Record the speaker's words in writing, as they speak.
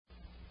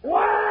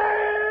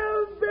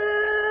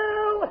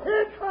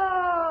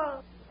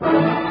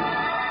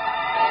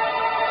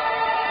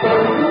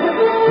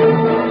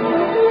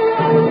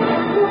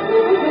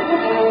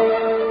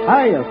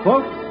Hiya,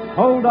 folks.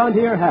 Hold on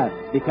to your hats,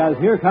 because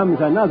here comes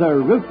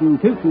another rootin'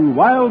 tootin'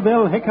 Wild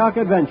Bill Hickok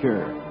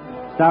adventure,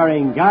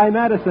 starring Guy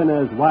Madison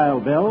as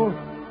Wild Bill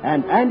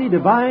and Andy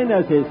Devine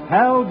as his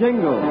pal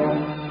Jingle.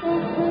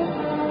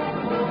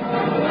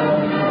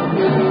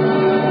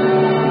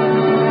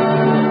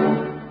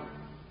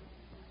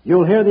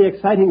 You'll hear the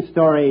exciting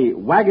story,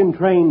 Wagon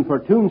Train for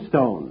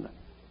Tombstone,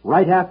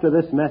 right after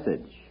this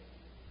message.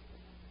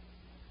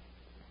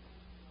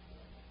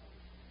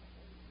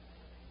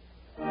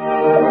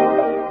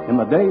 In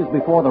the days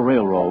before the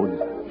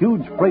railroads,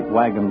 huge freight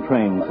wagon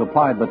trains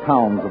supplied the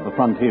towns of the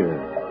frontier.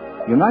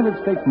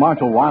 United States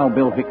Marshal Wild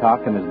Bill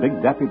Hickok and his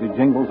big deputy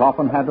Jingles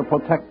often had to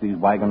protect these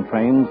wagon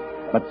trains,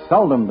 but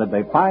seldom did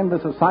they find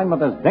this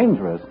assignment as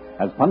dangerous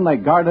as when they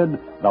guarded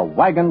the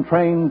wagon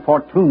train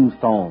for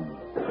Tombstone.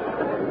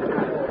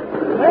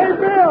 Hey,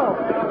 Bill!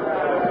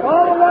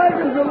 All the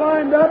wagons are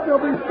lined up. They'll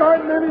be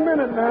starting any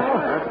minute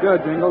now. That's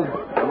good, Jingles.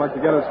 I'd like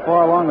to get as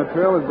far along the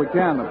trail as we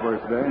can the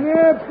first day.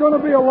 Yeah, it's going to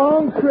be a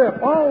long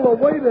trip, all the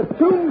way to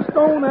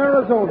Tombstone,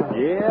 Arizona.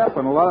 Yep,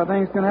 and a lot of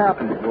things can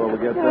happen before we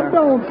get there.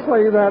 Now, don't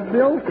say that,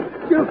 Bill.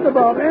 Just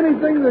about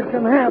anything that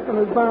can happen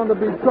is bound to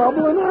be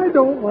trouble, and I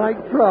don't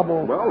like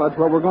trouble. Well, that's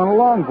what we're going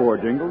along for,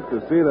 Jingles, to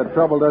see that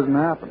trouble doesn't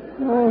happen.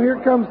 Oh, here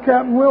comes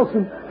Captain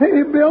Wilson.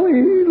 Hey, Bill,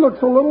 he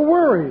looks a little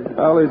worried.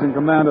 Well, he's in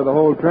command of the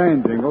whole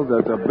train, Jingles.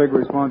 That's a big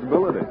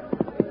responsibility.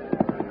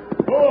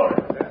 Good.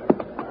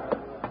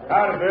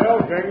 Howdy, Bill,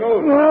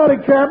 Jingles. Howdy,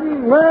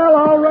 Captain. Well,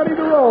 all ready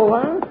to roll,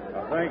 huh?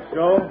 I think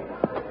so.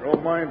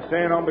 Don't mind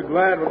saying I'll be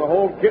glad when the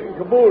whole kit and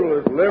caboodle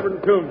is delivered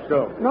in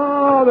Tombstone.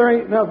 No, there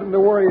ain't nothing to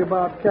worry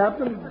about,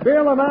 Captain.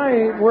 Bill and I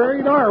ain't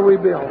worried, are we,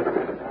 Bill?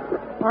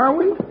 Are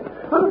we?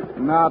 Huh?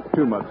 Not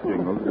too much,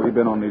 Jingles. We've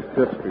been on these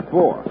trips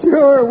before.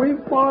 Sure,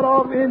 we've fought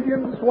off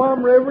Indians,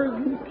 swum rivers,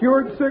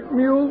 cured sick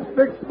mules,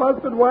 fixed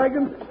busted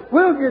wagons.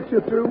 We'll get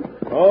you through.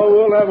 Oh,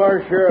 we'll have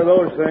our share of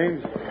those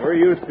things. We're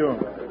used to them.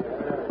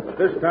 But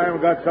this time we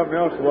got something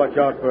else to watch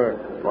out for.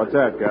 What's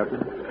that, Captain?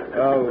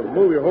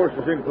 Move your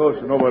horses in close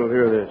so nobody will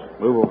hear this.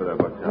 Move over there,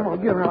 Buck. Come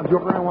on, get around,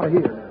 Joker. I want to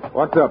hear.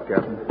 What's up,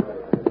 Captain?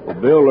 Well,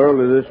 Bill,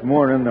 early this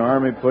morning, the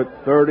Army put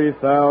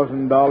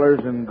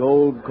 $30,000 in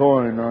gold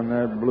coin on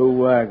that blue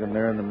wagon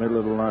there in the middle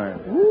of the line.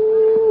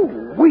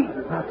 Ooh-wee,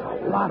 that's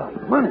a lot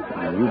of money.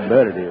 Now, you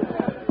bet it is.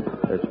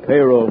 That's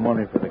payroll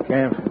money for the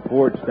camps and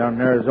forts down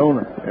in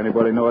Arizona.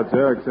 Anybody know it's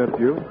there except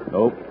you?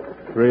 Nope.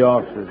 3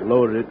 officers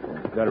loaded it.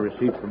 Got a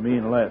receipt from me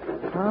and left.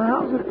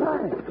 How's it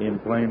packed? In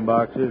plain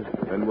boxes.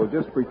 Then we'll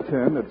just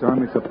pretend it's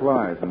Army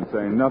supplies and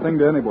say nothing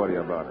to anybody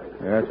about it.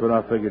 Yeah, that's what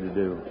I figured to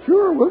do.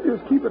 Sure, we'll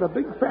just keep it a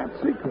big fat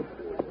secret.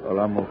 Well,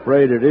 I'm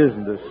afraid it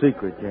isn't a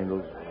secret,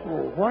 Jingles.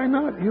 Oh, why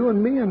not? You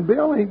and me and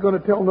Bill ain't going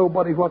to tell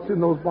nobody what's in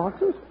those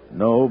boxes.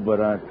 No, but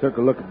I took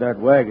a look at that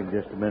wagon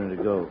just a minute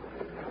ago.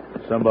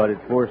 Somebody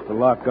forced the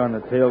lock on the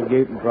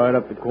tailgate and pried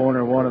up the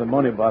corner of one of the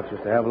money boxes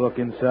to have a look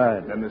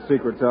inside. And the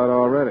secret's out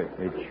already.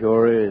 It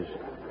sure is.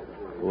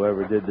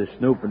 Whoever did the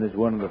snooping is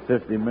one of the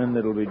 50 men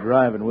that'll be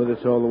driving with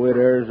us all the way to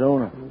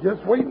Arizona.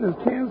 Just waiting his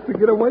chance to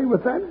get away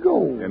with that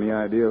gold. Any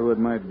idea who it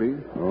might be?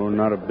 Oh,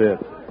 not a bit.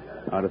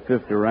 Out of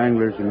 50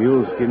 wranglers and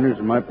mule skinners,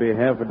 there might be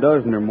half a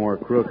dozen or more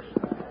crooks.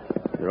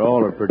 They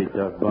all a pretty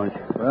tough bunch.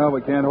 Well,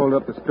 we can't hold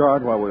up the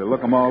start while we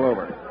look them all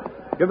over.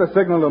 Give the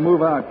signal to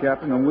move out,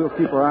 Captain, and we'll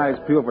keep our eyes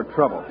peeled for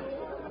trouble.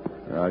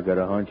 I got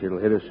a hunch it'll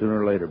hit us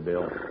sooner or later,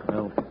 Bill.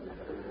 Well,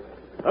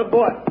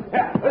 boy.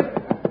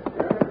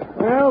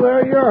 Well,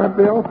 there you are,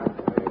 Bill.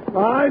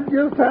 I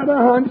just had a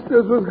hunch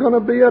this was going to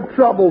be a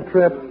trouble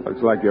trip.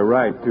 Looks like you're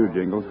right, too,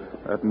 Jingles.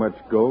 That much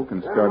gold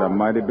can start a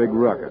mighty big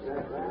ruckus.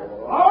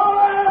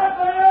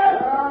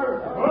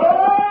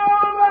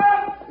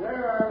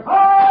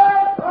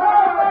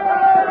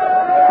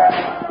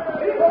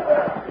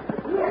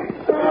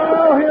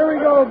 Oh, here we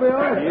go, Bill.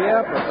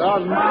 Yep,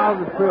 1,000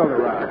 miles of trail to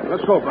ride.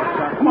 Let's go,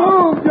 Buck.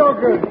 Move,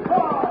 Joker.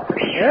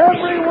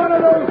 Every one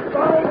of those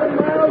 1,000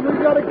 miles,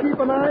 we've got to keep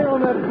an eye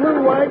on that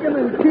blue wagon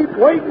and keep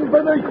waiting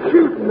for the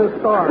shooting to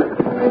start.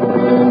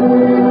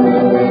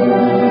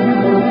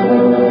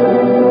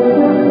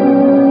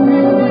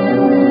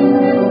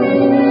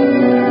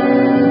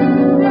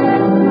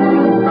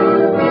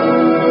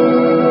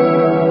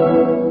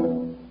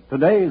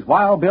 Today's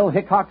Wild Bill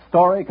Hickok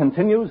story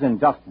continues in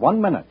just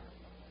 1 minute.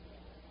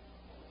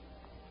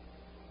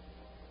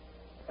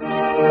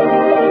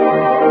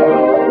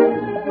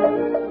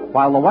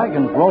 While the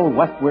wagons roll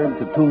westward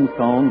to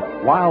Tombstone,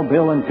 Wild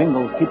Bill and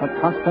Jingles keep a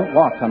constant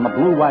watch on the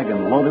blue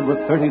wagon loaded with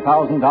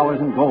 $30,000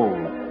 in gold,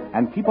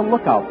 and keep a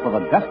lookout for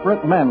the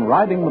desperate men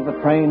riding with the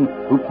train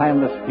who plan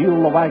to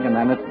steal the wagon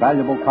and its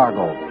valuable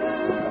cargo.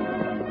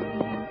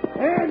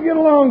 And get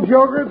along,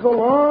 Joker. It's a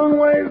long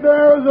way to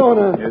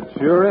Arizona. It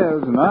sure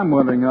is, and I'm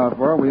wondering how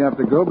far we have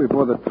to go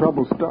before the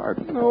trouble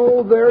starts.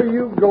 Oh, there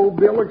you go,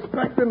 Bill,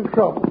 expecting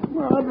trouble.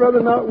 Well, I'd rather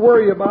not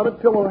worry about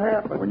it till it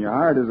happens. When you're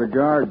hired as a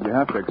guard, you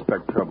have to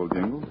expect trouble,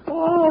 Jingles.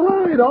 All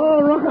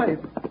right.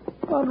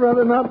 I'd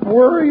rather not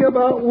worry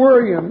about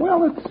worrying.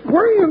 Well,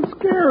 worrying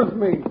scares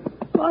me.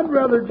 I'd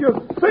rather just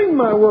sing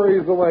my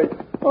worries away.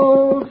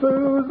 Oh,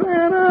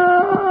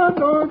 Susanna,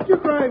 don't you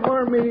cry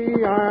for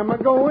me. I'm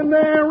a-going to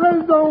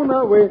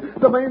Arizona with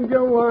the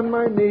banjo on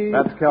my knee.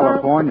 That's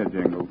California,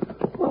 Jingles.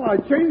 Well, I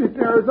changed it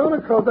to Arizona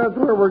because that's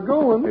where we're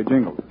going. Hey,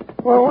 Jingles.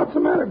 Well, what's the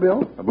matter,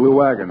 Bill? A blue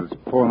wagon is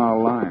pulling out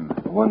of line.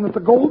 The one with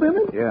the gold in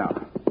it? Yeah.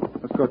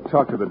 Let's go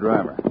talk to the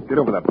driver. Get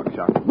over that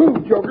buckshot.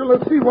 Move, Joker.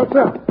 Let's see what's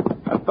up.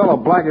 That fellow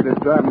Blackie that's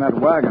driving that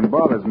wagon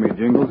bothers me,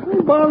 Jingles.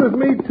 He bothers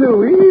me,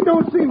 too. He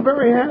don't seem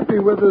very happy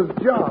with his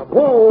job.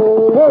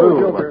 Whoa,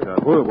 Joker.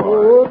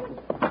 Whoa.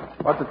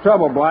 What's the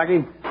trouble,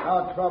 Blackie?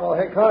 No trouble,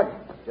 Hickok.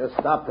 Just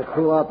stopped to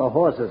cool out the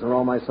horses and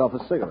roll myself a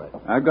cigarette.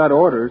 I've got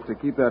orders to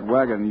keep that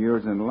wagon of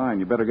yours in line.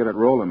 You better get it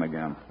rolling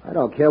again. I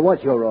don't care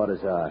what your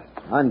orders are.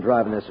 I'm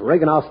driving this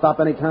rig, and I'll stop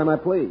any time I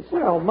please.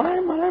 Well, my,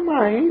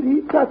 ain't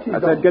he touchy? I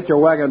said get your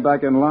wagon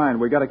back in line.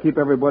 We got to keep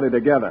everybody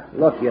together.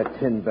 Look, you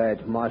tin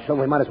badge marshal,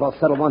 we might as well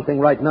settle one thing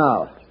right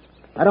now.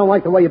 I don't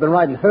like the way you've been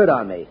riding herd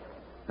on me.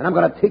 And I'm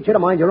going to teach you to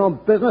mind your own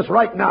business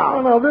right now.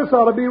 Oh, no, this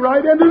ought to be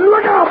right. And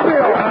look out,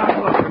 Bill!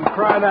 Look and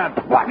try that,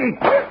 Blackie.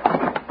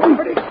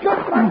 Pretty good,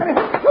 Blackie.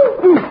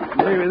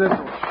 Maybe this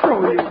will show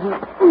you.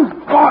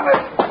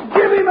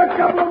 Give him a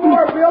couple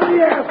more, Bill. He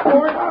asked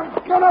for it.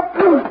 I'm gonna...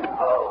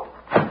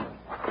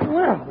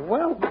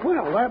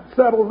 Well, that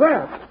settles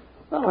that.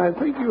 Well, I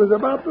think he was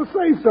about to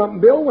say something,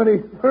 Bill, when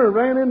he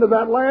ran into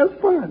that last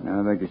punch.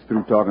 I think he's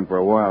through talking for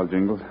a while,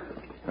 Jingles.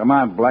 Come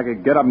on,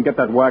 Blackie. Get up and get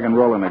that wagon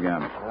rolling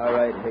again. All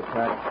right,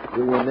 Hickok.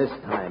 You win this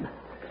time.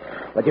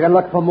 But you're going to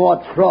look for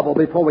more trouble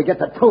before we get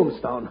to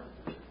Tombstone.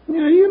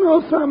 Yeah, you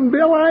know something,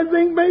 Bill. I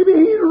think maybe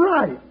he's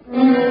right.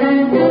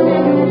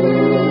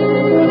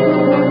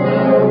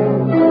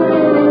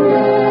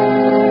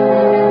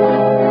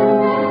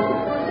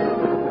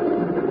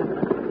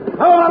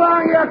 Hold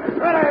along, you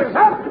critters!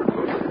 Up!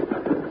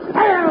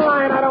 Stay in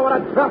line. I don't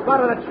want to drop out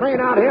of the train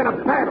out here in a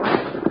bad one.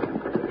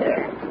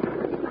 Here.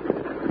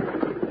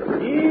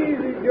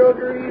 Easy,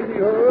 Joker, easy.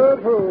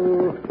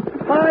 Ho.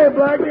 Hi,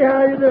 Blackie.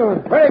 How you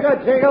doing? Pretty good,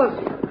 Jingles.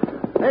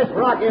 This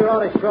rocky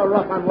road is sure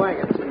rough on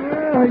wagons.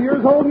 Yeah,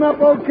 yours holding up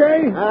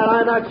okay?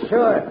 I'm not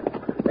sure.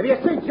 If you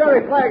see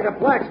Jerry Flagg, the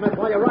blacksmith,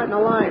 while you're riding the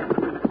line,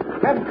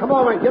 have him come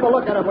over and give a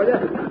look at it, will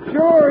you?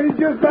 Sure, he's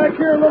just back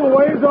here a little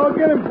ways. I'll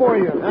get him for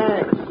you.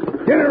 Thanks.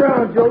 Get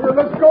around, Joker.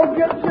 Let's go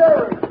get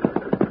Jerry.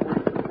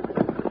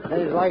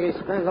 Seems like he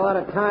spends a lot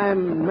of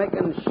time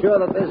making sure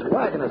that this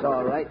wagon is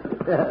all right.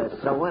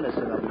 So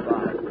innocent of him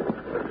about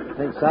it.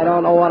 Thinks I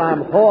don't know what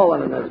I'm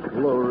hauling in this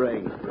blue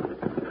rig.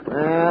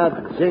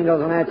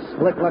 Jingles and that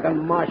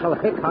slick-looking Marshal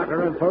Hickok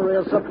are in for a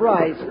real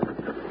surprise.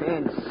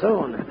 And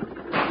soon.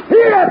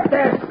 Here,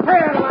 there! Stay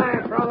in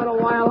line for a little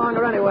while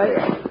longer anyway.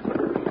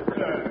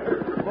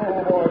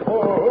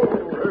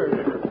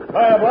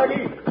 Hiya,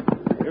 Blackie.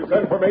 You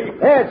sent for me?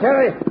 Here,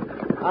 Jerry.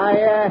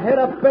 I hit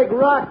a big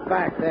rock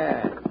back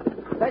there.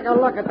 Take a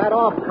look at that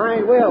off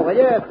hind wheel, will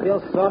you? It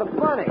feels sort of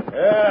funny.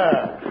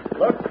 Yeah.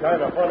 Looks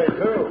kind of funny,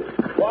 too.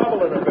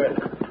 Wobbling a bit.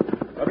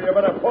 Maybe you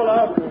better pull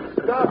out and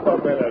stop a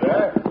minute,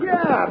 eh?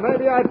 Yeah,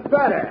 maybe I'd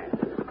better.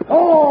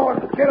 Oh,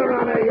 get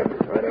around there, you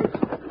critters.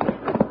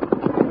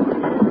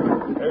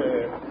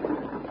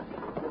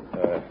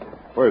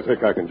 Where's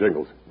Hickok and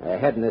Jingles? They're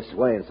heading this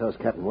way, and so's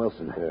Captain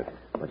Wilson. Yeah.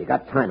 But you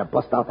got time to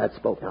bust out that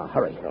spoke. Now,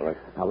 hurry. All right.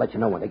 I'll let you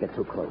know when they get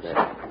too close. This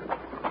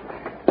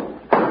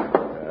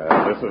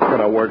is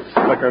going to work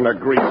slicker than a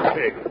greased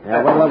pig.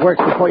 Yeah, well, it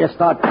works before you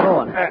start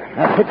throwing.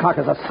 That Hickok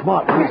is a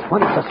smart one. He's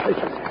funny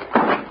suspicious.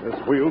 This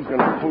wheel's going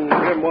to fool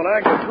him when I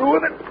get through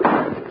with it.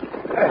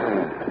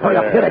 Hurry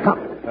up. Here they come.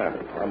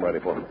 I'm ready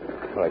for him.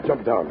 All right,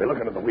 jump down. Be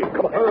looking at the wheel.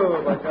 Come on.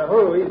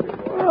 Easy.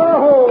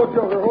 Oh,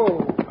 Joker,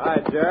 Hi,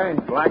 Jerry.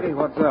 Blackie,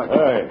 what's up?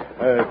 Hey,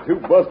 two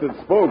busted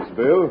spokes,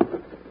 Bill.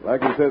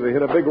 Like he says, they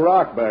hit a big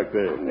rock back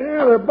there.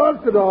 Yeah, they're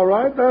busted all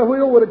right. That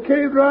wheel would have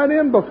caved right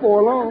in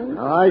before long.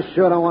 I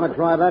sure don't want to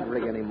drive that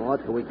rig anymore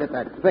till we get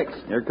that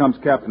fixed. Here comes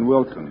Captain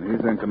Wilson.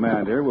 He's in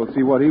command here. We'll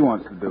see what he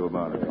wants to do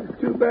about it.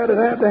 Too bad it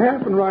had to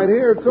happen right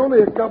here. It's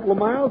only a couple of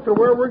miles to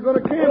where we're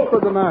going to camp for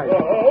the night.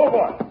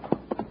 Boy.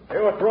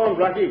 Hey, what's wrong,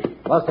 Blackie?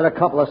 Busted a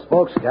couple of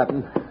spokes,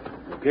 Captain.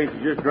 Can't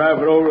you just drive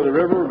it over to the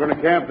river? We're going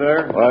to camp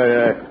there.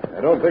 Why,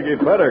 I don't think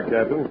you'd better,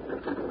 Captain.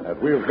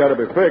 That wheel's got to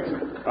be fixed.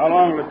 How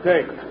long will it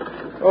take?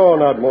 Oh,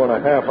 not more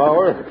than a half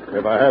hour,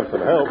 if I have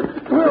some help.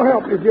 We'll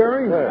help you,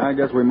 Jerry. I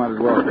guess we might as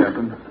well,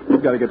 Captain.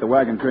 We've got to get the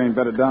wagon train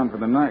bedded down for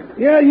the night.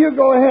 Yeah, you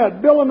go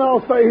ahead. Bill and I'll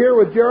stay here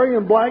with Jerry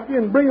and Blackie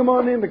and bring them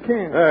on into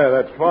camp. Yeah,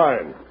 that's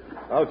fine.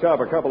 I'll chop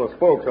a couple of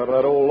spokes out of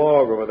that old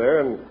log over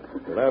there, and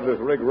we'll have this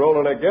rig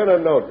rolling again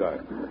in no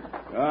time.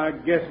 I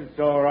guess it's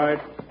all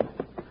right.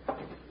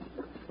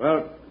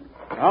 Well,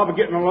 I'll be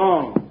getting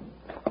along.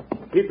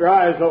 Keep your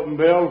eyes open,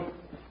 Bill.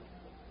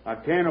 I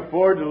can't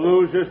afford to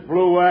lose this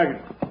blue wagon.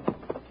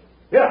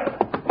 Yeah.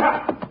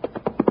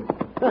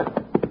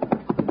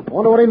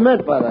 Wonder what he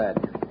meant by that.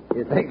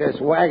 You'd think this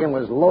wagon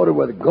was loaded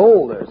with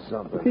gold or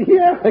something.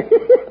 Yeah,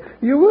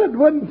 you would,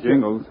 wouldn't you?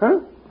 Jingles. Huh?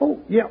 Oh,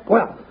 yeah,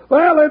 well,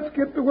 let's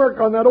get to work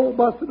on that old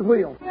busted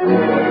wheel.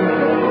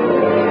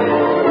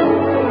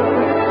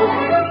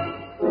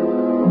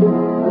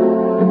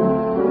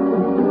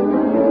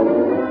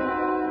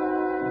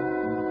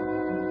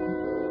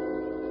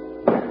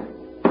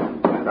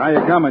 How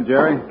you coming,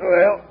 Jerry?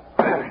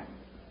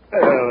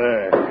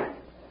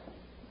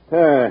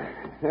 There.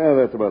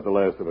 That's about the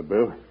last of it,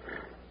 Bill.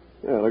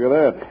 Yeah, look at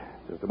that.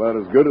 Just about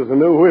as good as a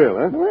new wheel,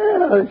 huh?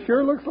 Well, it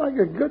sure looks like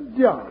a good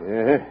job.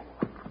 Yeah.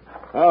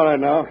 All right,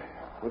 now.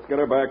 Let's get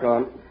her back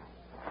on.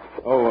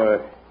 Oh,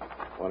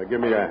 want to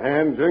give me a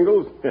hand,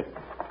 Jingles?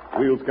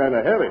 Wheel's kind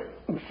of heavy.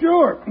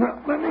 Sure.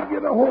 Now, let me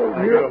get a hold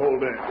here. Get a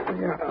hold there.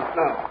 Yeah.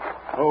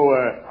 Now. Oh,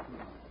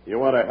 you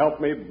want to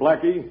help me,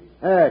 Blackie?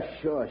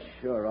 Sure.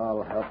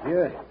 I'll help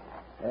you.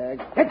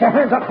 Get your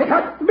hands up,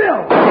 Hickok.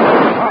 Bill!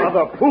 Oh,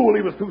 the fool.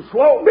 He was too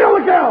slow. Bill,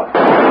 look out!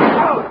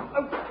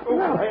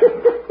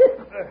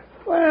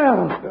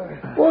 Well,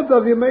 both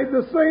of you made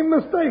the same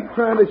mistake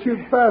trying to shoot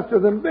faster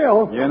than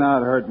Bill. You're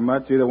not hurt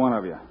much, either one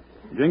of you.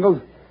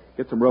 Jingles,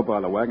 get some rope out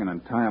of the wagon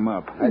and tie him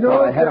up. I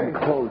thought I had him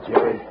cold,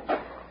 Jerry.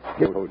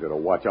 I told you to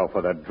watch out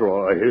for that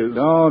draw of his.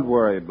 Don't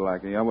worry,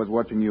 Blackie. I was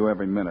watching you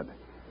every minute.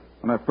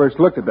 When I first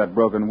looked at that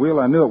broken wheel,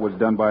 I knew it was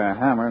done by a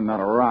hammer, not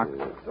a rock.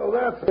 So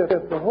that's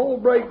it. The whole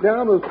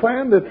breakdown was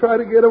planned to try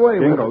to get away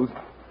with Jingles. it.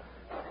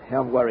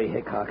 Don't worry,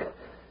 Hickok.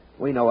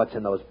 We know what's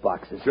in those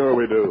boxes. Sure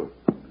we do.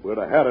 We'd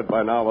have had it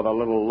by now with a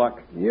little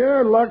luck.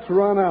 Your luck's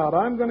run out.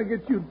 I'm going to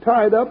get you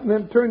tied up and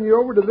then turn you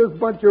over to this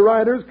bunch of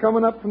riders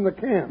coming up from the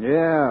camp.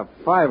 Yeah,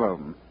 5 of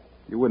them.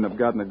 You wouldn't have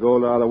gotten the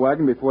gold out of the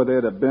wagon before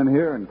they'd have been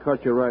here and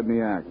caught you right in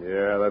the act.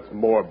 Yeah, that's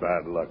more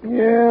bad luck.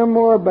 Yeah,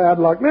 more bad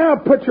luck. Now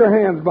put your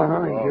hands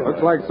behind you.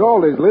 Looks like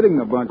Salty's leading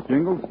the bunch,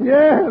 Jingles.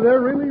 Yeah, they're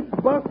really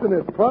busting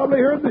it. Probably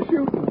heard the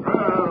shooting.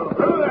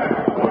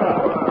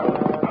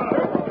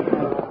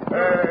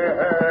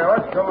 Hey,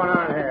 what's going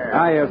on here?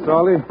 Hiya,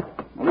 Salty.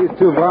 Well, these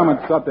 2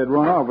 varmints thought they'd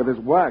run off with this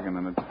wagon,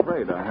 and it's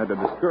afraid I had to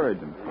discourage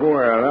them.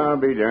 Well, I'll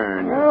be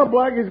darned. Well,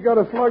 Blackie's got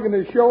a slug in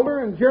his shoulder,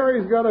 and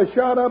Jerry's got a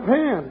shot-up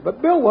hand.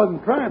 But Bill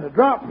wasn't trying to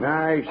drop him.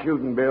 Nice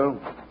shooting, Bill.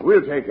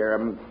 We'll take care of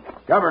them.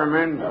 Cover 'em,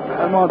 men.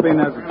 That won't be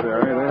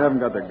necessary. They haven't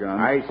got the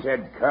gun. I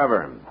said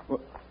cover 'em.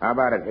 How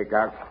about it,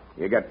 Hickok?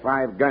 You got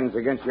 5 guns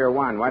against your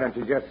 1. Why don't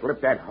you just slip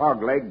that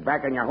hog leg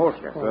back in your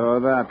holster? So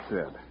that's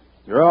it.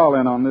 You're all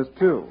in on this,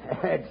 too.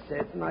 That's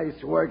it.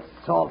 Nice work,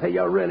 Salty.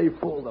 You really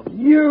fooled them.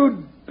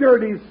 You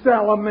dirty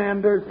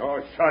salamanders.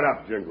 Oh, shut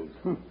up, Jingles.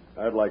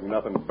 I'd like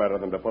nothing better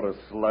than to put a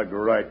slug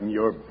right in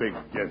your big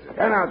gizzard.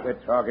 Cut out the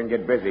talk and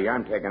get busy.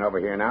 I'm taking over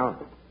here now.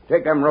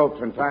 Take them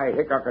ropes and tie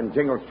Hickok and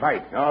Jingles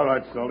tight. All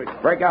right, Salty.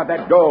 Break out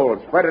that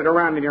gold. Spread it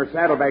around in your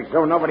saddlebag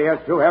so nobody has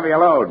too heavy a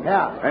load.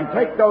 Yeah. And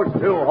take those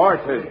 2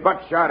 horses,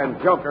 Buckshot and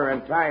Joker,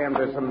 and tie them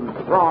to some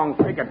strong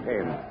picket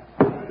pins.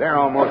 They're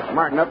almost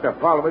smart enough to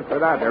follow us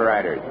without their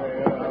riders.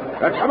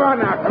 Come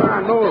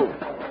on, move.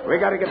 We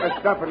got to get the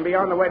stuff and be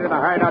on the way to the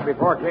hideout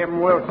before Captain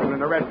Wilson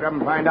and the rest of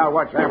them find out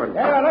what's happened.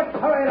 Yeah, let's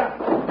hurry it up.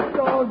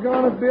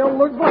 Doggone it, Bill.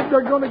 Looks like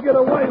they're going to get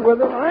away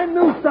with it. I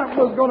knew something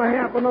was going to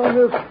happen on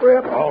this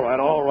trip. All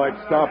right.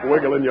 Stop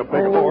wiggling, you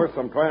big horse.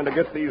 I'm trying to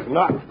get these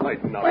knots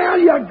tightened up. Well,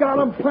 you got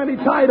them plenty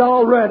tight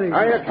already.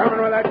 Are you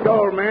coming with that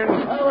gold, men?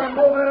 We're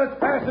moving as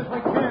fast as we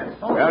can.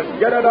 Just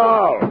get it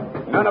all.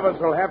 None of us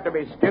will have to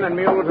be skinning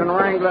mules and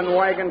wrangling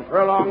wagons for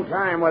a long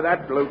time with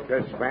that loot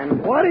to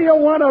spend. What do you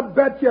want to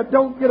bet you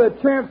don't get a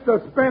chance to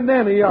spend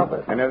any of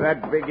it? And if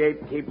that big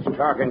ape keeps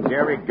talking,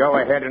 Jerry, go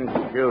ahead and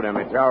shoot him.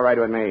 It's all right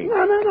with me.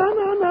 No.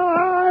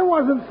 I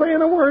wasn't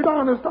saying a word,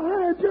 honest. I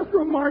was just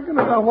remarking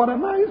about what a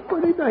nice,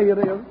 pretty day it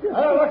is.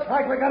 Looks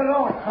like we got it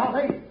all,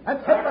 Salty.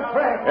 Let's hit the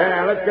track.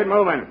 Yeah, let's get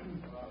moving.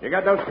 You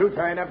got those 2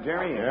 tied up,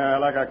 Jerry? Yeah,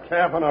 like a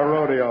calf on a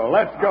rodeo.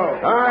 Let's go.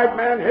 All right,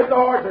 man, hit the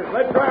horses.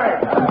 Let's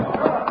ride.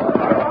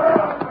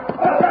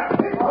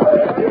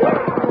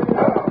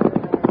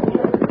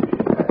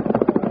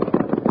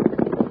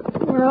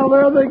 Well,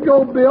 there they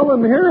go, Bill,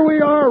 and here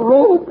we are,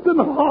 roped and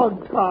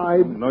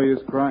hog-tied. No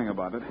use crying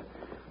about it.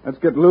 Let's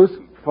get loose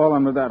and fall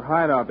under that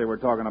hideout they were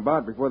talking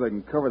about before they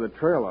can cover the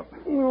trail up.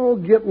 Oh,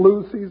 get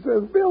loose, he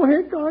says. Bill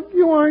Hickok,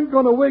 you aren't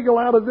going to wiggle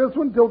out of this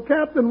one till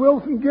Captain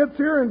Wilson gets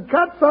here and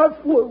cuts us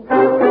loose.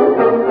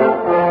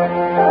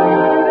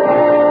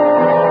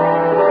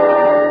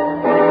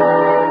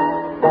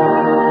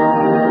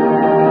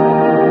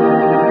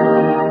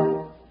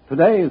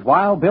 Today's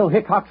Wild Bill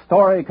Hickok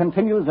story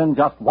continues in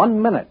just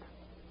 1 minute.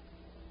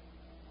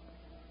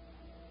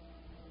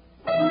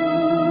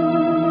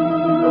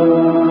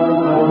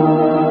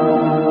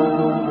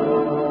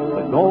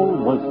 The gold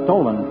was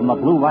stolen from the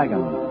Blue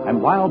Wagon,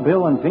 and Wild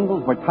Bill and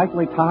Jingles were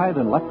tightly tied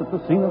and left at the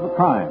scene of the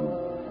crime.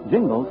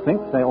 Jingles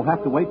thinks they'll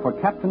have to wait for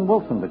Captain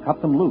Wilson to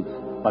cut them loose,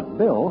 but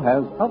Bill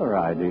has other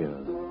ideas.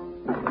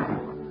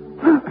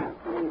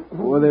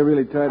 Boy, they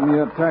really tied me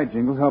up tight,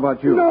 Jingles. How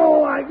about you?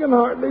 No, I can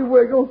hardly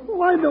wiggle.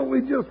 Why don't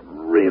we just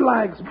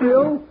relax,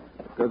 Bill?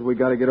 Because we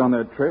got to get on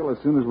their trail as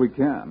soon as we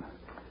can.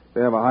 If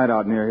they have a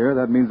hideout near here,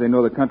 that means they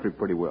know the country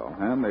pretty well,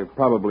 and they've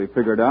probably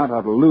figured out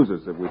how to lose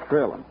us if we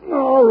trail them.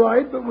 All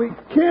right, but we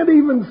can't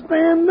even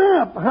stand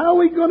up. How are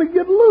we going to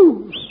get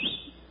loose?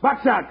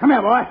 Buckshot, come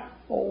here, boy.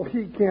 Oh,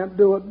 he can't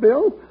do it,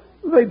 Bill.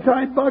 They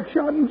tied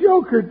Buckshot and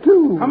Joker,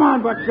 too. Come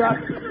on, Buckshot.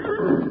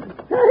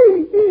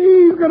 Hey,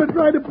 he's going to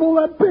try to pull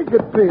that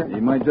picket pin. He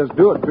might just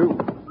do it, too.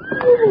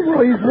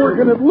 Well, he's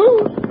working it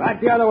loose.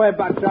 Back the other way,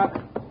 Buckshot.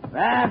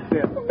 That's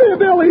it.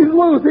 Bill, he's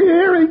loose.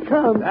 Here he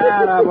comes.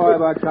 That boy,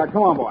 Buckshot.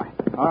 Come on, boy.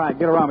 All right,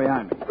 get around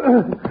behind me.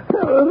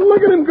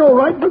 Look at him go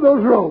right for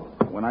those ropes.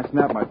 When I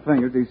snap my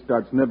fingers, he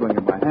starts nibbling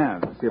at my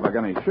hands to see if I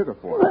got any sugar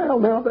for him. Well,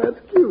 now that's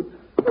cute.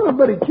 Oh,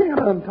 but he can't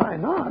untie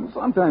knots.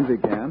 Sometimes he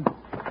can.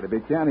 But if he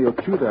can, he'll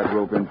chew that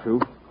rope in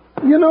two.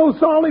 You know,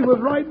 Solly was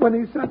right when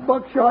he said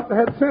Buckshot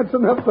had sense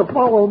enough to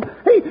follow him.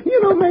 Hey,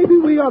 maybe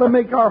we ought to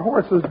make our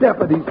horses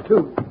deputies,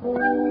 too.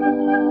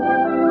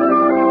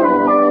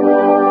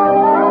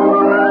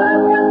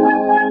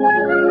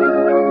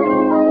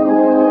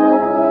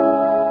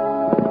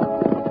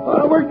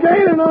 We're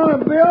gaining on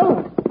them,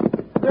 Bill.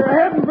 They're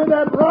heading for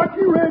that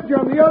rocky ridge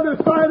on the other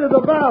side of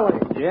the valley.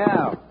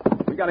 Yeah.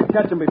 We got to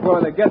catch them before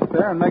they get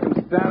there and make them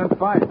stand and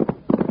fight.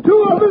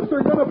 2 of us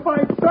are going to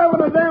fight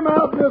 7 of them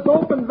out in this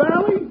open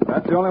valley?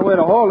 That's the only way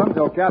to hold them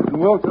till Captain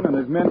Wilson and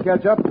his men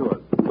catch up to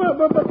us.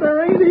 But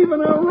there ain't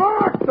even a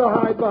rock to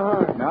hide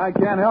behind. Now, I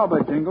can't help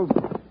it, Jingles.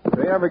 If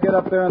they ever get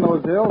up there in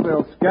those hills,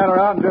 they'll scatter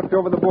out and drift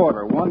over the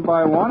border, one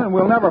by one, and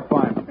we'll never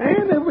find them.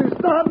 And if we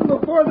stop them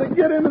before they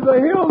get into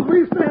the hills,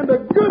 we stand a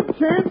good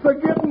chance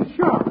of getting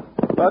shot.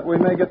 But we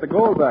may get the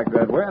gold back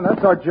that way, and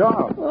that's our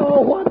job.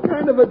 Oh, what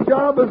kind of a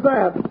job is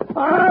that?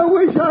 I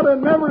wish I'd have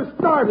never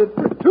started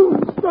for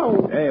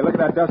Tombstone. Hey, look at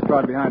that dust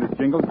cloud behind us,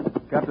 Jingles.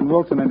 Captain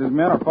Wilson and his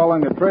men are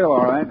following the trail,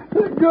 all right.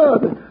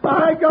 Good.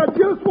 I got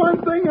just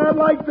one thing I'd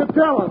like to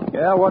tell them.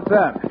 Yeah, what's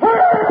that?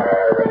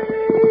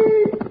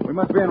 Hurry! We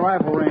must be in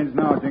rifle range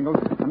now, Jingles.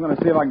 I'm going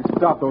to see if I can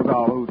stop those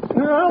owls.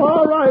 Well,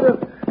 all right. If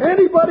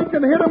anybody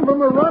can hit them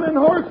from a running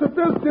horse at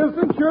this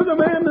distance, you're the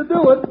man to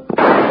do it.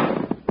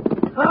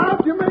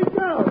 How'd you make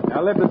out?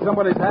 I lifted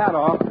somebody's hat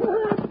off.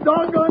 That's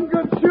doggone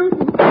good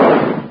shooting.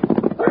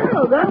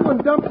 Well, that one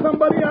dumped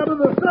somebody out of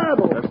the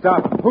saddle.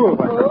 Stop. Pull,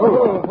 Buster,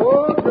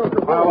 pull.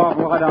 Joker. Pile off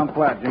and lie down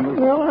flat, Jingles.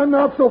 Well, I'm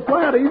not so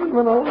flat even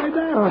when I lay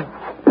down.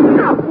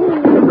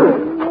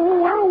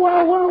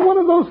 Well, one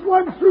of those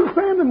slugs threw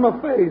sand in my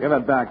face. Give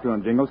it back to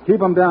them, Jingles. Keep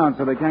them down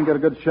so they can't get a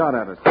good shot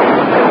at us.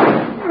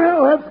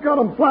 Well, that's got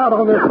them flat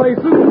on their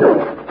faces.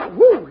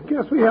 Whew,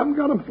 guess we haven't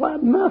got them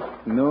flat enough.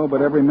 No,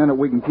 but every minute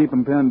we can keep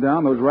them pinned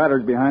down, those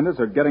riders behind us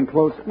are getting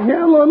closer.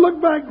 Yeah,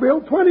 look back,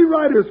 Bill. 20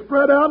 riders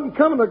spread out and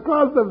coming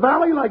across the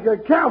valley like a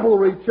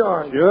cavalry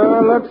charge.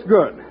 Sure looks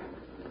good.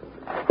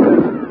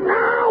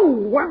 Ow!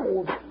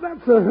 Wow,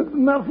 that's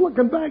enough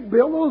looking back,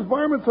 Bill. Those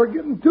varmints are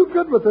getting too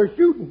good with their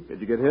shooting.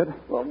 Did you get hit?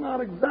 Well,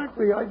 not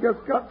exactly. I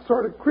just got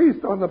sort of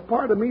creased on the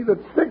part of me that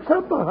sticks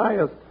up the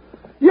highest.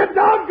 You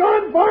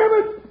doggone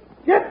varmint!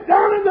 Get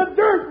down in the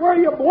dirt where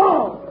you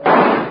belong!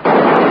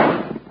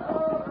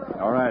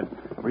 All right.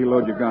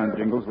 Reload your gun,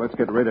 Jingles. Let's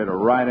get ready to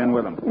ride in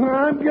with them.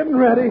 I'm getting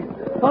ready.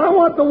 I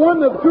want the one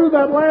that threw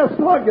that last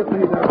slug at me.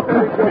 Now,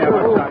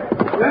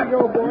 there you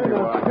go, boy.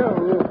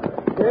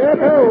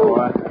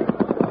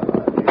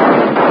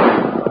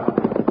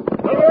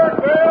 Good work,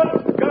 Bill.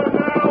 Got him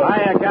now.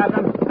 Hiya,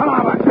 Captain. Come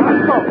on, Buck.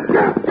 Let's go.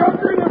 Get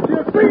Joker, if you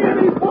see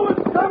any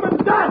bullets coming,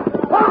 duck!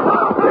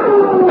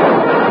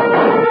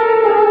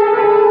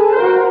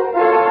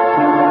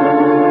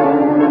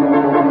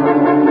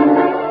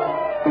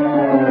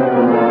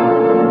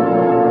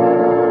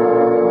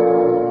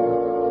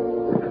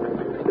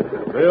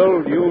 Bill,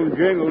 you and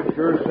Jingles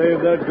sure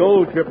saved that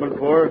gold shipment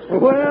for us.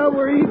 Well,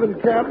 we're even,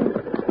 Captain,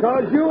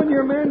 because you and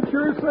your men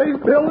sure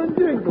saved Bill and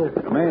Jingles.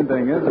 The main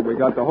thing is that we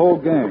got the whole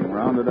gang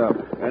rounded up.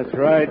 That's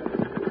right.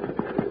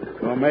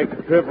 Gonna make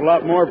the trip a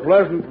lot more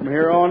pleasant from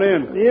here on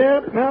in.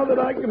 Yep, now that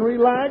I can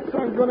relax,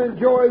 I'm going to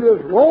enjoy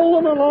this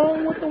rolling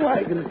along with the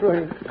wagon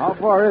train. How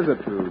far is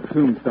it to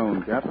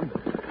Tombstone, Captain?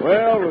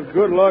 Well, with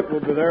good luck,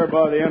 we'll be there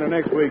by the end of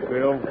next week,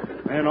 Bill.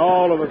 And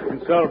all of us can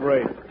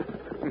celebrate.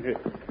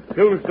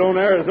 Tombstone,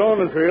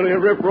 Arizona's really a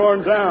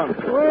rip-roaring town.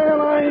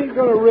 Well, I ain't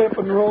going to rip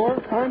and roar.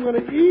 I'm going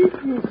to eat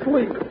and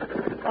sleep.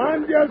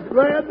 I'm just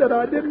glad that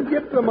I didn't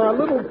get to my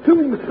little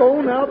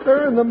tombstone out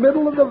there in the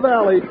middle of the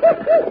valley.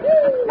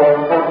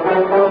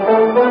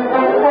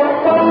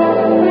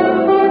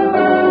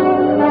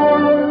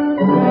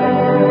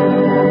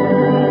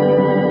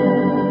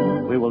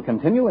 We will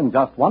continue in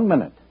just 1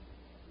 minute.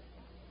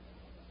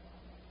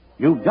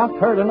 You've just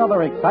heard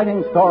another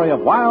exciting story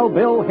of Wild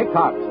Bill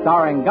Hickok,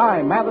 starring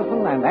Guy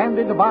Madison and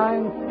Andy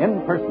Devine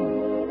in person.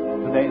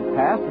 Today's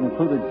cast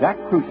included Jack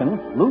Crucian,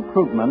 Lou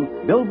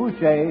Krugman, Bill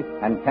Boucher,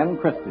 and Ken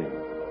Christie.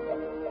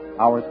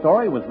 Our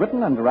story was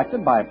written and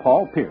directed by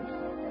Paul Pierce.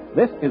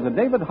 This is a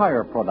David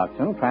Heyer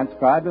production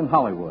transcribed in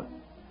Hollywood.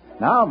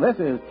 Now, this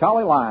is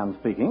Charlie Lyon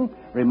speaking,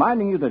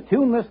 reminding you to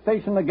tune this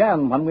station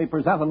again when we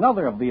present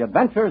another of the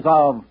adventures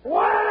of...